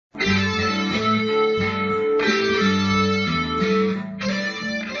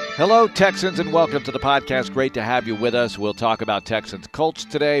Hello, Texans, and welcome to the podcast. Great to have you with us. We'll talk about Texans Colts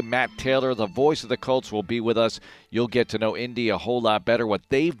today. Matt Taylor, the voice of the Colts, will be with us. You'll get to know Indy a whole lot better, what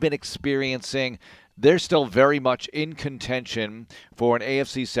they've been experiencing. They're still very much in contention for an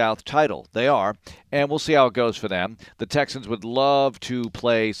AFC South title. They are, and we'll see how it goes for them. The Texans would love to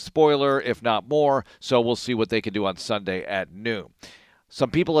play spoiler, if not more, so we'll see what they can do on Sunday at noon. Some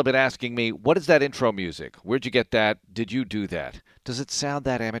people have been asking me, what is that intro music? Where'd you get that? Did you do that? Does it sound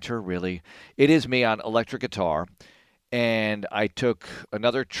that amateur, really? It is me on electric guitar, and I took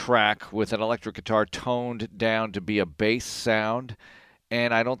another track with an electric guitar toned down to be a bass sound,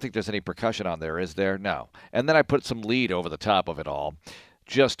 and I don't think there's any percussion on there, is there? No. And then I put some lead over the top of it all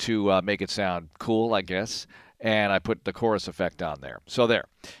just to make it sound cool, I guess, and I put the chorus effect on there. So there.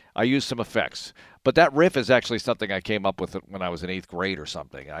 I used some effects. But that riff is actually something I came up with when I was in 8th grade or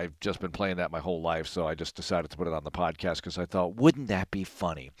something. I've just been playing that my whole life, so I just decided to put it on the podcast because I thought, wouldn't that be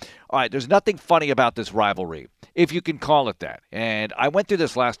funny? All right, there's nothing funny about this rivalry, if you can call it that. And I went through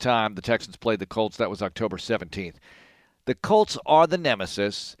this last time the Texans played the Colts. That was October 17th. The Colts are the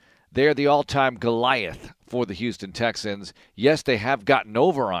nemesis. They're the all-time Goliath for the Houston Texans. Yes, they have gotten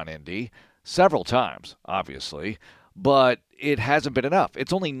over on Indy several times, obviously, but it hasn't been enough.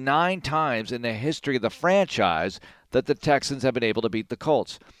 It's only 9 times in the history of the franchise that the Texans have been able to beat the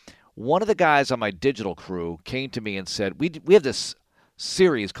Colts. One of the guys on my digital crew came to me and said, we have this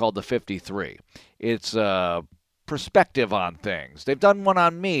series called The 53. It's perspective on things. They've done one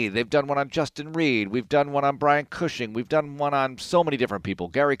on me. They've done one on Justin Reed. We've done one on Brian Cushing. We've done one on so many different people.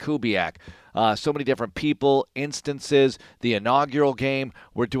 Gary Kubiak. So many different people, instances, the inaugural game.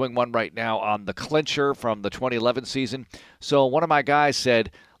 We're doing one right now on the clincher from the 2011 season. So one of my guys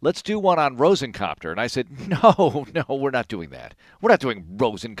said, let's do one on Rosencopter. And I said, no, we're not doing that. We're not doing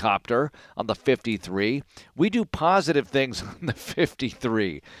Rosencopter on the 53. We do positive things on the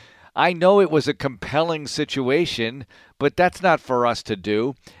 53. I know it was a compelling situation, but that's not for us to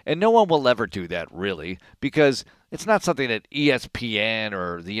do. And no one will ever do that, really, because it's not something that ESPN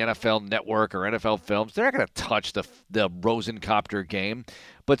or the NFL Network or NFL Films, they're not going to touch the Rosencopter game.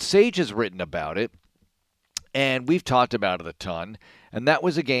 But Sage has written about it, and we've talked about it a ton. And that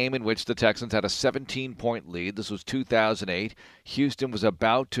was a game in which the Texans had a 17-point lead. This was 2008. Houston was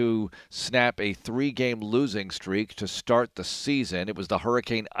about to snap a 3-game losing streak to start the season. It was the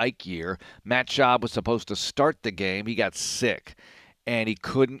Hurricane Ike year. Matt Schaub was supposed to start the game. He got sick, and he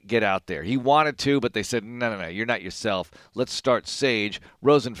couldn't get out there. He wanted to, but they said, no, you're not yourself. Let's start Sage.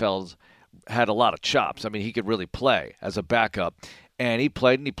 Rosenfeld had a lot of chops. I mean, he could really play as a backup. And he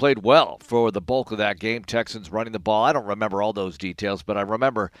played well for the bulk of that game. Texans running the ball. I don't remember all those details, but I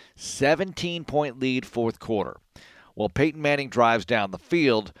remember 17-point lead fourth quarter. Well, Peyton Manning drives down the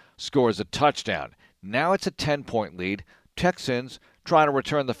field, scores a touchdown. Now it's a 10-point lead. Texans, trying to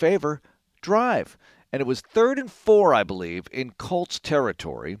return the favor, drive. And it was 3rd and 4, I believe, in Colts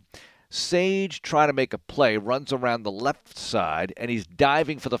territory. Sage, trying to make a play, runs around the left side, and he's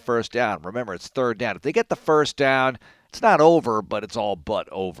diving for the first down. Remember, it's 3rd down. If they get the first down, it's not over, but it's all but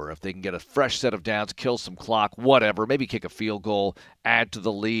over. If they can get a fresh set of downs, kill some clock, whatever, maybe kick a field goal, add to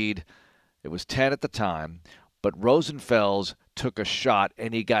the lead. It was 10 at the time, but Rosenfels took a shot,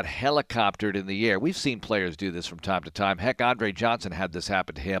 and he got helicoptered in the air. We've seen players do this from time to time. Heck, Andre Johnson had this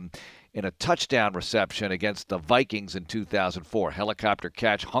happen to him in a touchdown reception against the Vikings in 2004. Helicopter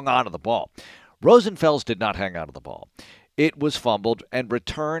catch, hung on to the ball. Rosenfels did not hang on to the ball. It was fumbled and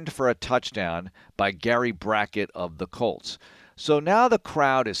returned for a touchdown by Gary Brackett of the Colts. So now the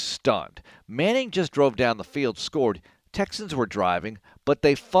crowd is stunned. Manning just drove down the field, scored. Texans were driving, but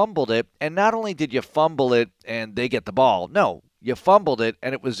they fumbled it. And not only did you fumble it and they get the ball, no, you fumbled it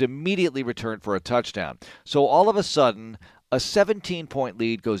and it was immediately returned for a touchdown. So all of a sudden, a 17-point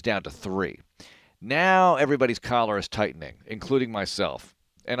lead goes down to 3. Now everybody's collar is tightening, including myself.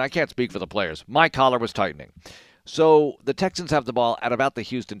 And I can't speak for the players. My collar was tightening. So the Texans have the ball at about the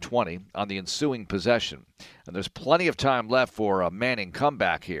Houston 20 on the ensuing possession. And there's plenty of time left for a Manning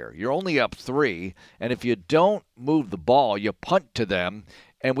comeback here. You're only up 3, and if you don't move the ball, you punt to them.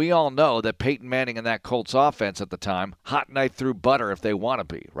 And we all know that Peyton Manning and that Colts offense at the time, hot knife through butter if they want to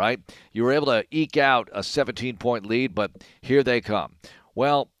be, right? You were able to eke out a 17-point lead, but here they come.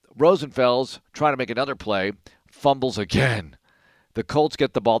 Well, Rosenfels trying to make another play, fumbles again. The Colts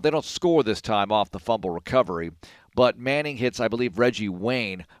get the ball. They don't score this time off the fumble recovery, but Manning hits, I believe, Reggie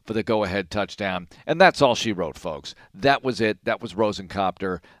Wayne for the go-ahead touchdown. And that's all she wrote, folks. That was it. That was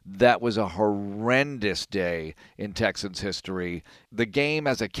Rosencopter. That was a horrendous day in Texans history. The game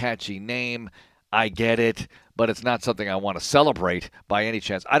has a catchy name. I get it, but it's not something I want to celebrate by any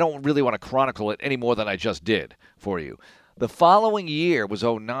chance. I don't really want to chronicle it any more than I just did for you. The following year was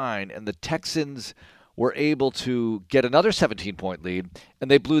 '09, and the Texans were able to get another 17-point lead,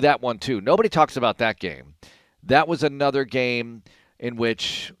 and they blew that one too. Nobody talks about that game. That was another game in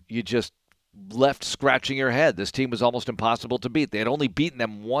which you just left scratching your head. This team was almost impossible to beat. They had only beaten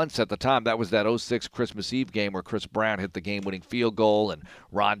them once at the time. That was that '06 Christmas Eve game where Chris Brown hit the game-winning field goal and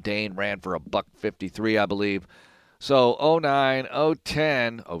Ron Dane ran for $153, I believe. So '09,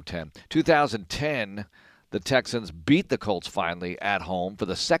 '10, 2010, the Texans beat the Colts finally at home for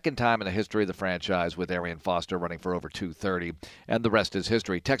the second time in the history of the franchise with Arian Foster running for over 230, and the rest is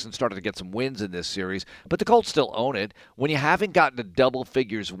history. Texans started to get some wins in this series, but the Colts still own it. When you haven't gotten to double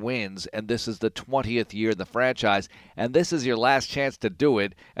figures wins, and this is the 20th year in the franchise, and this is your last chance to do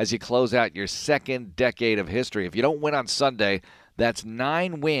it as you close out your second decade of history. If you don't win on Sunday, that's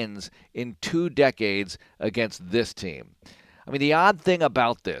 9 wins in 2 decades against this team. I mean, the odd thing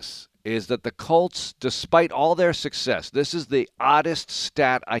about this is that the Colts, despite all their success, this is the oddest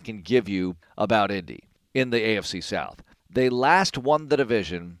stat I can give you about Indy in the AFC South. They last won the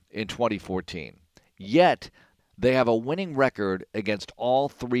division in 2014, yet they have a winning record against all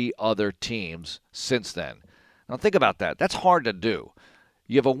 3 other teams since then. Now think about that. That's hard to do.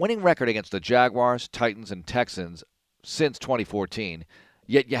 You have a winning record against the Jaguars, Titans, and Texans since 2014,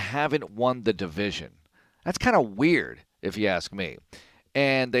 yet you haven't won the division. That's kind of weird, if you ask me.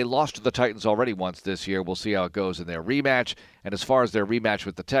 And they lost to the Titans already once this year. We'll see how it goes in their rematch. And as far as their rematch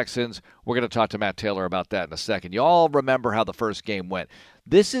with the Texans, we're going to talk to Matt Taylor about that in a second. You all remember how the first game went.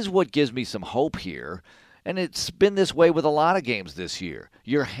 This is what gives me some hope here. And it's been this way with a lot of games this year.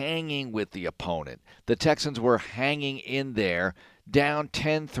 You're hanging with the opponent. The Texans were hanging in there, down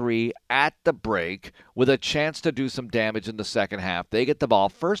 10-3 at the break with a chance to do some damage in the second half. They get the ball.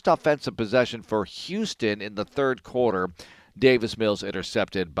 First offensive possession for Houston in the third quarter. Davis Mills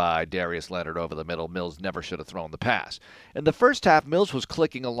intercepted by Darius Leonard over the middle. Mills never should have thrown the pass. In the first half, Mills was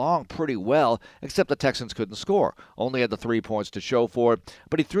clicking along pretty well, except the Texans couldn't score. Only had the 3 points to show for it,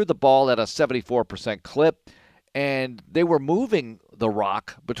 but he threw the ball at a 74% clip, and they were moving the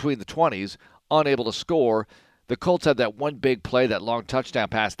rock between the 20s, unable to score. The Colts had that one big play, that long touchdown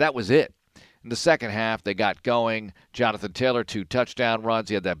pass. That was it. In the second half, they got going. Jonathan Taylor, 2 touchdown runs.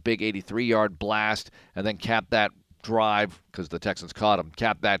 He had that big 83-yard blast, and then capped that drive, because the Texans caught him,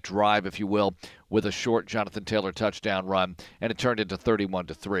 capped that drive, if you will, with a short Jonathan Taylor touchdown run, and it turned into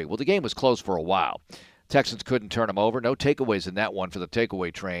 31-3. Well, the game was close for a while. Texans couldn't turn them over. No takeaways in that one for the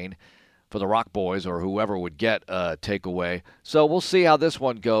takeaway train for the Rock Boys or whoever would get a takeaway. So we'll see how this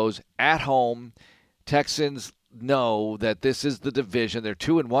one goes. At home, Texans know that this is the division. They're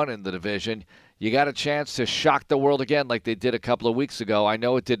 2-1 in the division. You got a chance to shock the world again like they did a couple of weeks ago. I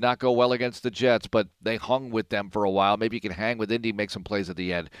know it did not go well against the Jets, but they hung with them for a while. Maybe you can hang with Indy, make some plays at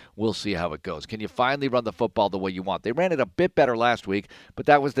the end. We'll see how it goes. Can you finally run the football the way you want? They ran it a bit better last week, but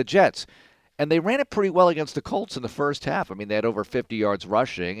that was the Jets. And they ran it pretty well against the Colts in the first half. I mean, they had over 50 yards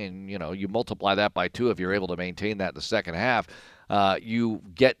rushing, and, you multiply that by 2 if you're able to maintain that in the second half. You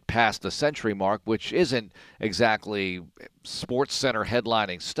get past the century mark, which isn't exactly Sports Center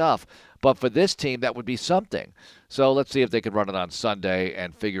headlining stuff. But for this team, that would be something. So let's see if they can run it on Sunday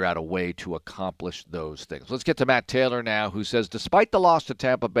and figure out a way to accomplish those things. Let's get to Matt Taylor now, who says despite the loss to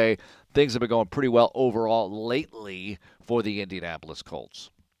Tampa Bay, things have been going pretty well overall lately for the Indianapolis Colts.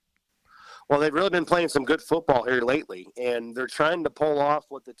 Well, they've really been playing some good football here lately, and they're trying to pull off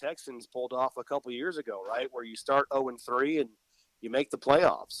what the Texans pulled off a couple years ago, right, where you start 0-3 and you make the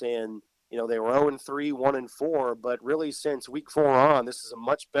playoffs. And they were 0-3, 1-4, but really since week 4 on, this is a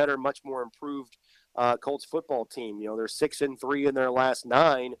much better, much more improved Colts football team. They're 6-3 in their last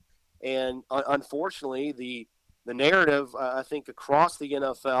 9, and unfortunately, the narrative, I think, across the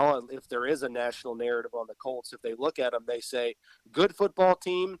NFL, if there is a national narrative on the Colts, if they look at them, they say, good football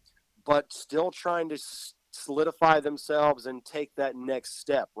team, but still trying to solidify themselves and take that next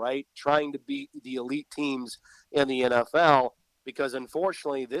step, right? Trying to beat the elite teams in the NFL. Because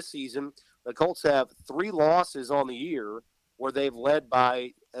unfortunately this season, the Colts have 3 losses on the year where they've led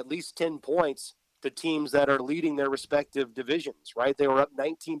by at least 10 points to teams that are leading their respective divisions, right? They were up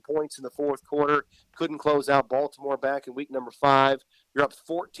 19 points in the fourth quarter, couldn't close out Baltimore back in week number 5. You're up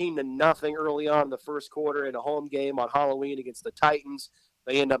 14-0 early on in the first quarter in a home game on Halloween against the Titans.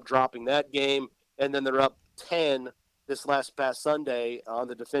 They end up dropping that game, and then they're up 10 this past Sunday on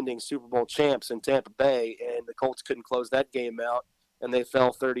the defending Super Bowl champs in Tampa Bay, and the Colts couldn't close that game out, and they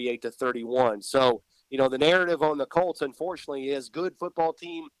fell 38-31. So, the narrative on the Colts, unfortunately, is good football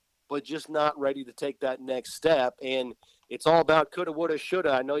team, but just not ready to take that next step. And it's all about coulda, woulda,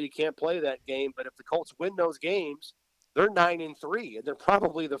 shoulda. I know you can't play that game, but if the Colts win those games, they're 9-3, and they're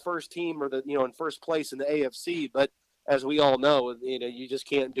probably the first team or in first place in the AFC. But as we all know, you just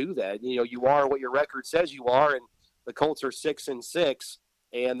can't do that. You are what your record says you are, and the Colts are 6-6,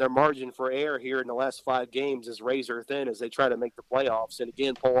 and their margin for error here in the last 5 games is razor thin as they try to make the playoffs and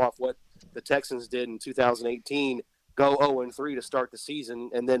again pull off what the Texans did in 2018, go 0-3 to start the season,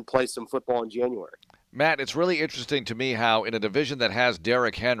 and then play some football in January. Matt, it's really interesting to me how in a division that has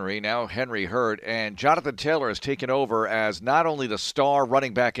Derrick Henry, now Henry hurt, and Jonathan Taylor has taken over as not only the star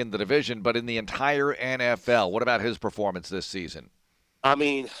running back in the division, but in the entire NFL. What about his performance this season? I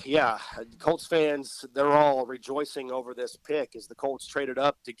mean, yeah, Colts fans, they're all rejoicing over this pick as the Colts traded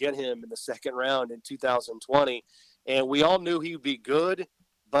up to get him in the second round in 2020. And we all knew he would be good.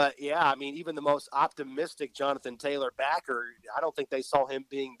 But, yeah, I mean, even the most optimistic Jonathan Taylor backer, I don't think they saw him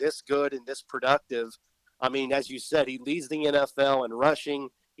being this good and this productive. I mean, as you said, he leads the NFL in rushing.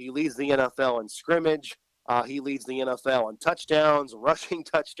 He leads the NFL in scrimmage. He leads the NFL in touchdowns, rushing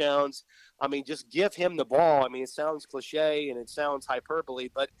touchdowns. I mean, just give him the ball. I mean, it sounds cliche and it sounds hyperbole,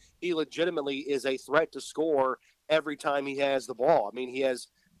 but he legitimately is a threat to score every time he has the ball. I mean, he has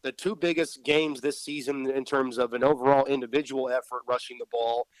the 2 biggest games this season in terms of an overall individual effort rushing the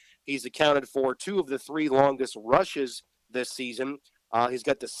ball. He's accounted for 2 of the 3 longest rushes this season. He's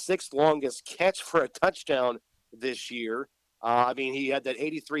got the 6th longest catch for a touchdown this year. I mean, he had that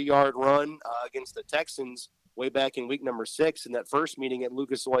 83-yard run against the Texans way back in week number 6 in that first meeting at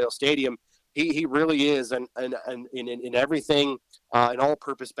Lucas Oil Stadium. He really is in everything, an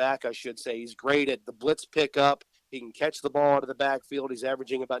all-purpose back, I should say. He's great at the blitz pickup. He can catch the ball out of the backfield. He's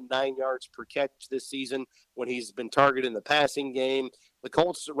averaging about 9 yards per catch this season when he's been targeted in the passing game. The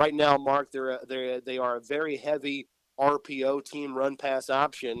Colts right now, Mark, they are a very heavy RPO team, run pass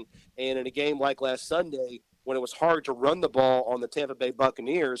option. And in a game like last Sunday, when it was hard to run the ball on the Tampa Bay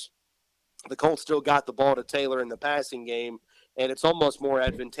Buccaneers, the Colts still got the ball to Taylor in the passing game, and it's almost more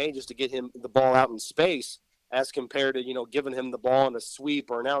advantageous to get him the ball out in space as compared to, giving him the ball in a sweep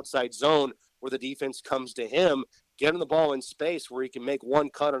or an outside zone where the defense comes to him. Get him the ball in space where he can make one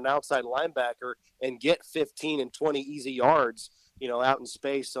cut on an outside linebacker and get 15 and 20 easy yards, out in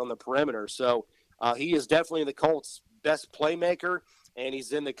space on the perimeter. So he is definitely the Colts' best playmaker, and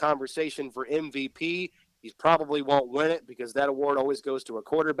he's in the conversation for MVP. He probably won't win it because that award always goes to a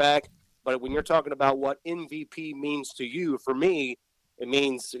quarterback. But when you're talking about what MVP means to you, for me, it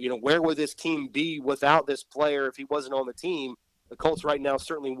means, where would this team be without this player if he wasn't on the team? The Colts right now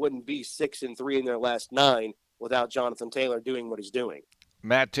certainly wouldn't be 6-3 in their last 9 without Jonathan Taylor doing what he's doing.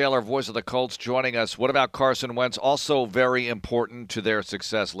 Matt Taylor, voice of the Colts, joining us. What about Carson Wentz? Also very important to their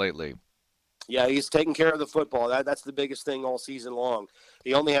success lately. Yeah, he's taking care of the football. That's the biggest thing all season long.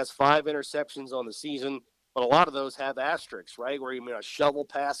 He only has 5 interceptions on the season, but a lot of those have asterisks, right? Where a shovel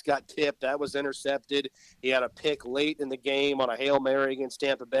pass got tipped, that was intercepted. He had a pick late in the game on a Hail Mary against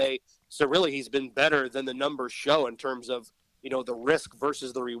Tampa Bay. So really he's been better than the numbers show in terms of, the risk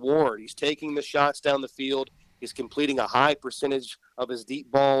versus the reward. He's taking the shots down the field. He's completing a high percentage of his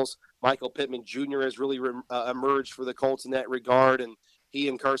deep balls. Michael Pittman Jr. has really emerged for the Colts in that regard, and he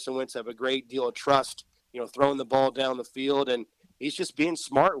and Carson Wentz have a great deal of trust, throwing the ball down the field, and he's just being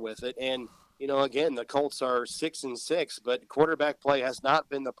smart with it. And, again, the Colts are 6-6, but quarterback play has not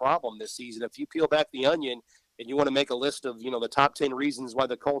been the problem this season. If you peel back the onion and you want to make a list of, the top 10 reasons why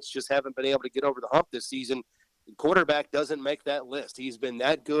the Colts just haven't been able to get over the hump this season, the quarterback doesn't make that list. He's been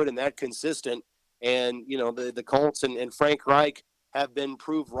that good and that consistent. And, the Colts and Frank Reich have been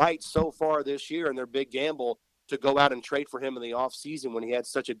proved right so far this year in their big gamble to go out and trade for him in the offseason when he had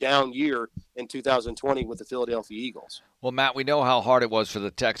such a down year in 2020 with the Philadelphia Eagles. Well, Matt, we know how hard it was for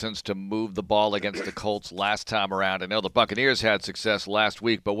the Texans to move the ball against the Colts last time around. I know the Buccaneers had success last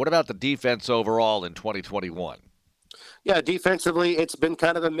week, but what about the defense overall in 2021? Yeah, defensively, it's been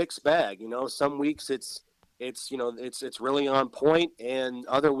kind of a mixed bag. Some weeks it's really on point, and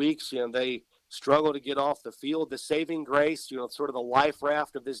other weeks, they struggle to get off the field. The saving grace, sort of the life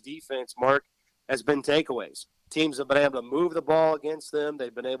raft of this defense, Mark, has been takeaways. Teams have been able to move the ball against them.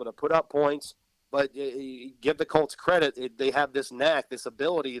 They've been able to put up points. But give the Colts credit. They have this knack, this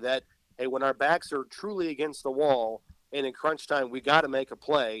ability that, hey, when our backs are truly against the wall and in crunch time, we got to make a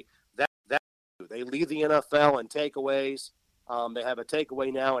play. They lead the NFL in takeaways. They have a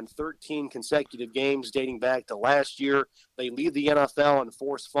takeaway now in 13 consecutive games dating back to last year. They lead the NFL in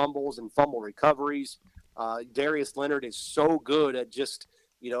forced fumbles and fumble recoveries. Darius Leonard is so good at just –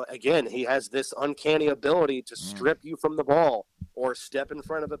 again, he has this uncanny ability to strip you from the ball or step in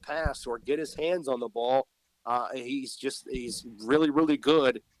front of a pass or get his hands on the ball. He's really, really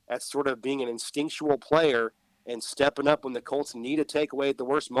good at sort of being an instinctual player and stepping up when the Colts need a takeaway at the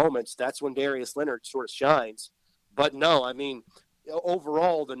worst moments. That's when Darius Leonard sort of shines. But no, I mean,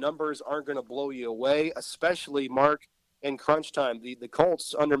 overall, the numbers aren't going to blow you away, especially, Mark, in crunch time. The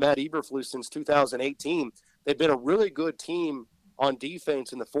Colts, under Matt Eberflus since 2018, they've been a really good team on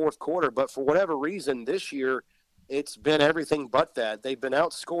defense in the fourth quarter. But for whatever reason, this year, it's been everything but that. They've been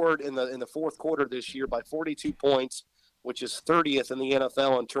outscored in the fourth quarter this year by 42 points, which is 30th in the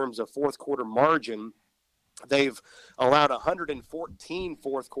NFL in terms of fourth quarter margin. They've allowed 114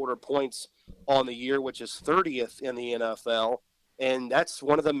 fourth quarter points on the year, which is 30th in the NFL. And that's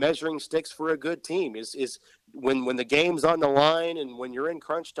one of the measuring sticks for a good team is when the game's on the line and when you're in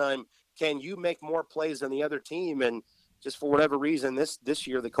crunch time, can you make more plays than the other team? And just for whatever reason, this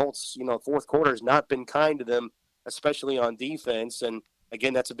year, the Colts, fourth quarter has not been kind to them, especially on defense. And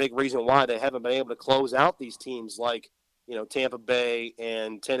again, that's a big reason why they haven't been able to close out these teams like, Tampa Bay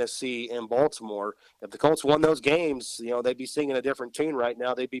and Tennessee and Baltimore. If the Colts won those games, they'd be singing a different tune right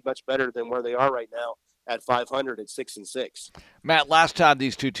now. They'd be much better than where they are right now at 500 at 6-6. Matt, last time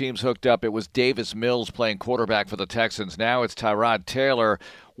these two teams hooked up, it was Davis Mills playing quarterback for the Texans. Now it's Tyrod Taylor.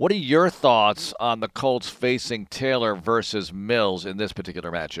 What are your thoughts on the Colts facing Taylor versus Mills in this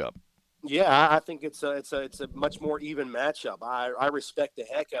particular matchup? Yeah, I think it's a much more even matchup. I respect the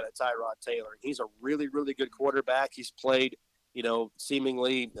heck out of Tyrod Taylor. He's a really, really good quarterback. He's played,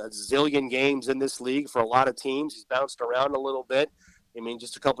 seemingly a zillion games in this league for a lot of teams. He's bounced around a little bit. I mean,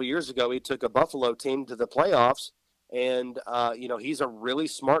 just a couple of years ago, he took a Buffalo team to the playoffs, and, he's a really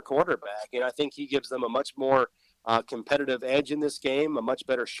smart quarterback. And I think he gives them a much more competitive edge in this game, a much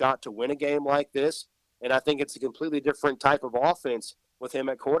better shot to win a game like this. And I think it's a completely different type of offense with him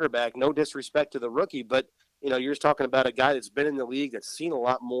at quarterback. No disrespect to the rookie, but you're just talking about a guy that's been in the league, that's seen a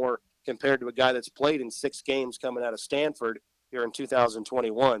lot more compared to a guy that's played in 6 games coming out of Stanford here in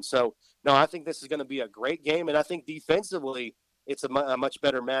 2021. So no, I think this is going to be a great game, and I think defensively it's a much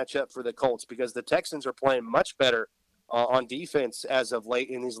better matchup for the Colts because the Texans are playing much better on defense as of late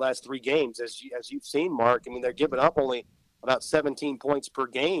in these last 3 games, as you've seen, Mark. I mean, they're giving up only about 17 points per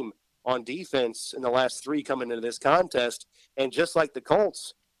game on defense in the last 3 coming into this contest. And just like the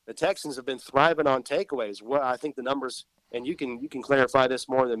Colts, the Texans have been thriving on takeaways. Well, I think the numbers, and you can clarify this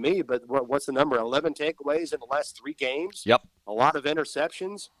more than me, but what's the number? 11 takeaways in the last 3 games. Yep. A lot of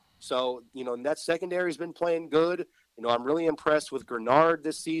interceptions. So, that secondary has been playing good. I'm really impressed with Grenard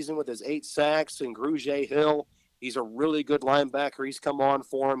this season with his 8 sacks and Grugier Hill. He's a really good linebacker. He's come on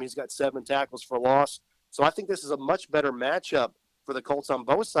for him. He's got 7 tackles for loss. So I think this is a much better matchup for the Colts on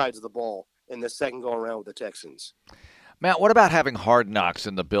both sides of the ball in the second go-around with the Texans. Matt, what about having Hard Knocks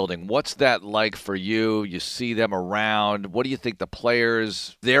in the building? What's that like for you? You see them around. What do you think the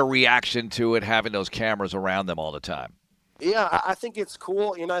players, their reaction to it, having those cameras around them all the time? Yeah, I think it's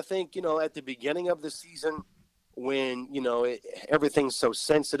cool. And I think, at the beginning of the season when, everything's so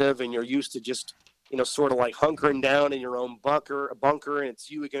sensitive and you're used to just, sort of like hunkering down in your own bunker, and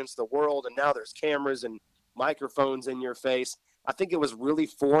it's you against the world. And now there's cameras and microphones in your face. I think it was really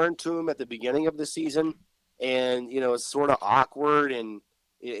foreign to him at the beginning of the season. And, it's sort of awkward and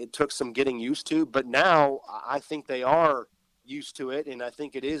it took some getting used to. But now I think they are used to it. And I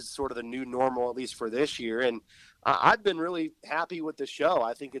think it is sort of the new normal, at least for this year. And I've been really happy with the show.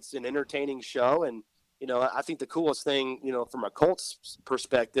 I think it's an entertaining show. And, I think the coolest thing, from a Colts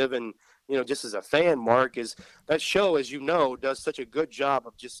perspective and, just as a fan, Mark, is that show, as does such a good job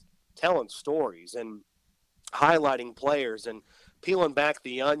of just telling stories and highlighting players and peeling back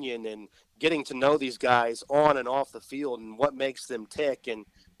the onion and getting to know these guys on and off the field and what makes them tick and,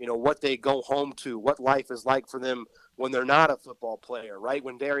 what they go home to, what life is like for them when they're not a football player, right?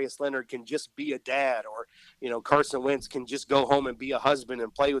 When Darius Leonard can just be a dad or, Carson Wentz can just go home and be a husband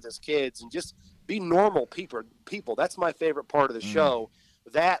and play with his kids and just be normal people. That's my favorite part of the show.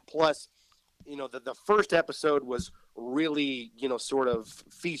 That plus, the first episode was really, sort of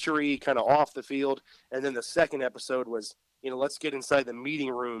featurey, kind of off the field. And then the second episode was, let's get inside the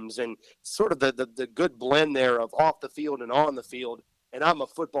meeting rooms and sort of the good blend there of off the field and on the field. And I'm a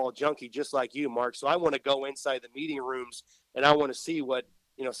football junkie just like you, Mark. So I want to go inside the meeting rooms and I want to see what,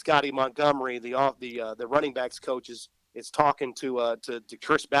 Scotty Montgomery, the running backs coach is talking to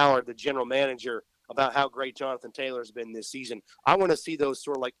Chris Ballard, the general manager, about how great Jonathan Taylor's been this season. I want to see those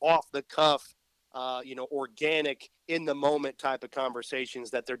sort of like off the cuff, organic, in the moment type of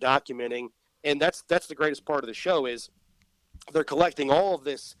conversations that they're documenting. And that's the greatest part of the show is they're collecting all of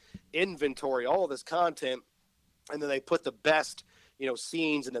this inventory, all of this content, and then they put the best,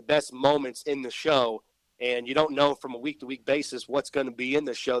 scenes and the best moments in the show. And you don't know from a week-to-week basis what's going to be in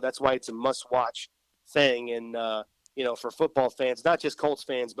the show. That's why it's a must-watch thing. And, for football fans, not just Colts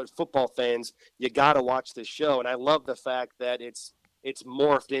fans, but football fans, you got to watch this show. And I love the fact that it's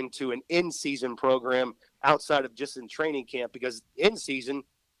morphed into an in-season program outside of just in training camp, because in season,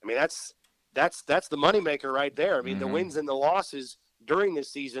 I mean, that's the moneymaker right there. I mean, the wins and the losses during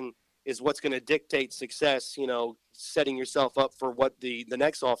this season is what's going to dictate success, setting yourself up for what the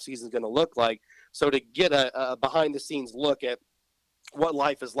next offseason is going to look like. So to get a behind-the-scenes look at what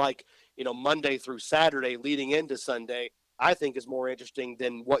life is like, Monday through Saturday leading into Sunday, I think is more interesting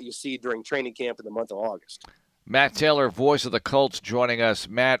than what you see during training camp in the month of August. Matt Taylor, voice of the Colts, joining us.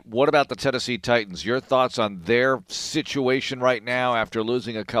 Matt, what about the Tennessee Titans? Your thoughts on their situation right now after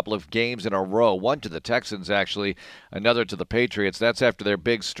losing a couple of games in a row? One to the Texans, actually, another to the Patriots. That's after their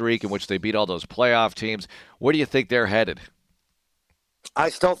big streak in which they beat all those playoff teams. Where do you think they're headed? I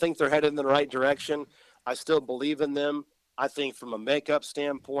still think they're headed in the right direction. I still believe in them. I think from a makeup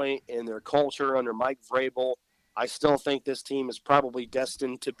standpoint and their culture under Mike Vrabel, I still think this team is probably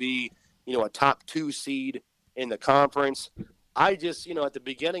destined to be, a top 2 seed in the conference. I just, at the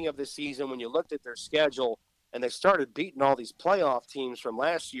beginning of the season, when you looked at their schedule and they started beating all these playoff teams from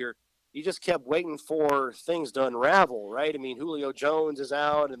last year, you just kept waiting for things to unravel, right? I mean, Julio Jones is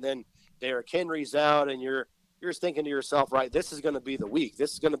out, and then Derrick Henry's out, and you're thinking to yourself, right, this is going to be the week.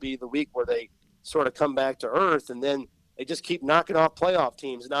 This is going to be the week where they sort of come back to earth, and then they just keep knocking off playoff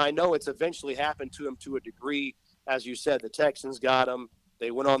teams. Now, I know it's eventually happened to them to a degree. As you said, the Texans got them. They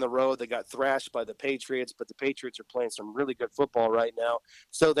went on the road. They got thrashed by the Patriots, but the Patriots are playing some really good football right now.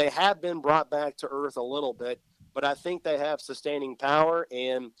 So they have been brought back to earth a little bit, but I think they have sustaining power,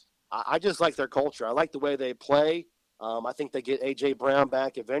 and I just like their culture. I like the way they play. I think they get A.J. Brown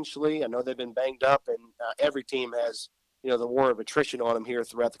back eventually. I know they've been banged up, and every team has, the war of attrition on them here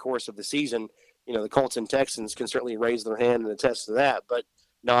throughout the course of the season. The Colts and Texans can certainly raise their hand and attest to that. But,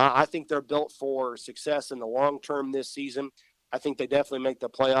 no, I think they're built for success in the long term this season. I think they definitely make the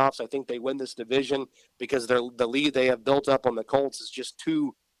playoffs. I think they win this division because the lead they have built up on the Colts is just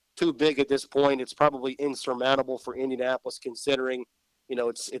too big at this point. It's probably insurmountable for Indianapolis, considering,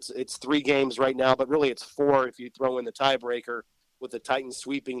 it's 3 games right now, but really it's 4 if you throw in the tiebreaker with the Titans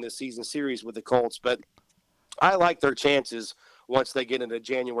sweeping the season series with the Colts. But I like their chances once they get into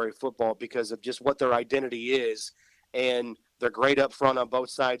January football because of just what their identity is, and they're great up front on both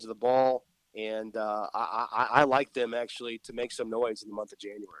sides of the ball. And I like them, actually, to make some noise in the month of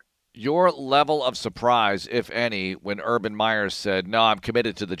January. Your level of surprise, if any, when Urban Meyer said, no, I'm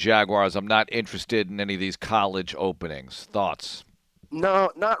committed to the Jaguars. I'm not interested in any of these college openings. Thoughts? No,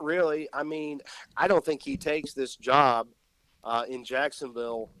 not really. I mean, I don't think he takes this job in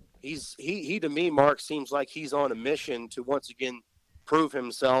Jacksonville. He to me, Mark, seems like he's on a mission to once again prove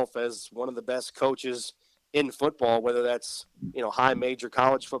himself as one of the best coaches in football, whether that's, high major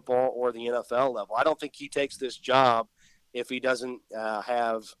college football or the NFL level. I don't think he takes this job if he doesn't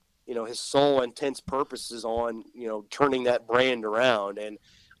have, his sole intense purposes on, turning that brand around. And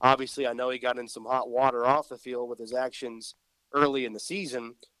obviously I know he got in some hot water off the field with his actions early in the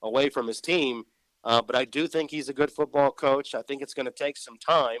season away from his team. But I do think he's a good football coach. I think it's going to take some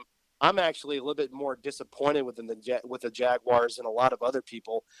time. I'm actually a little bit more disappointed with the Jaguars than a lot of other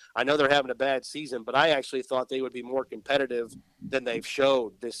people. I know they're having a bad season, but I actually thought they would be more competitive than they've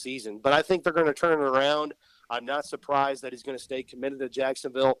showed this season. But I think they're going to turn it around. I'm not surprised that he's going to stay committed to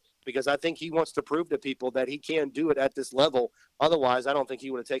Jacksonville because I think he wants to prove to people that he can do it at this level. Otherwise, I don't think he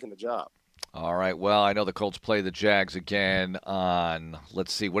would have taken the job. All right, well, I know the Colts play the Jags again on,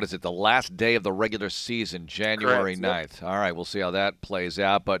 let's see, what is it, the last day of the regular season, January 9th. Yep. All right, we'll see how that plays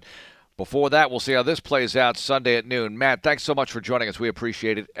out. But before that, we'll see how this plays out Sunday at noon. Matt, thanks so much for joining us. We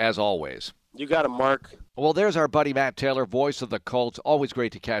appreciate it, as always. You got him, Mark. Well, there's our buddy Matt Taylor, voice of the Colts. Always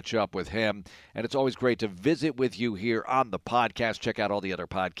great to catch up with him, and it's always great to visit with you here on the podcast. Check out all the other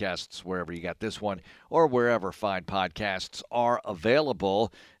podcasts wherever you got this one or wherever fine podcasts are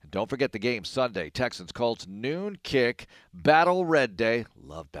available. And don't forget the game Sunday, Texans-Colts, noon kick, Battle Red Day.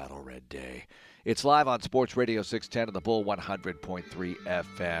 Love Battle Red Day. It's live on Sports Radio 610 and the Bull 100.3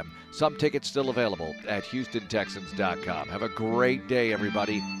 FM. Some tickets still available at HoustonTexans.com. Have a great day,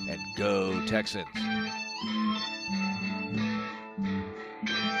 everybody, and go Texans.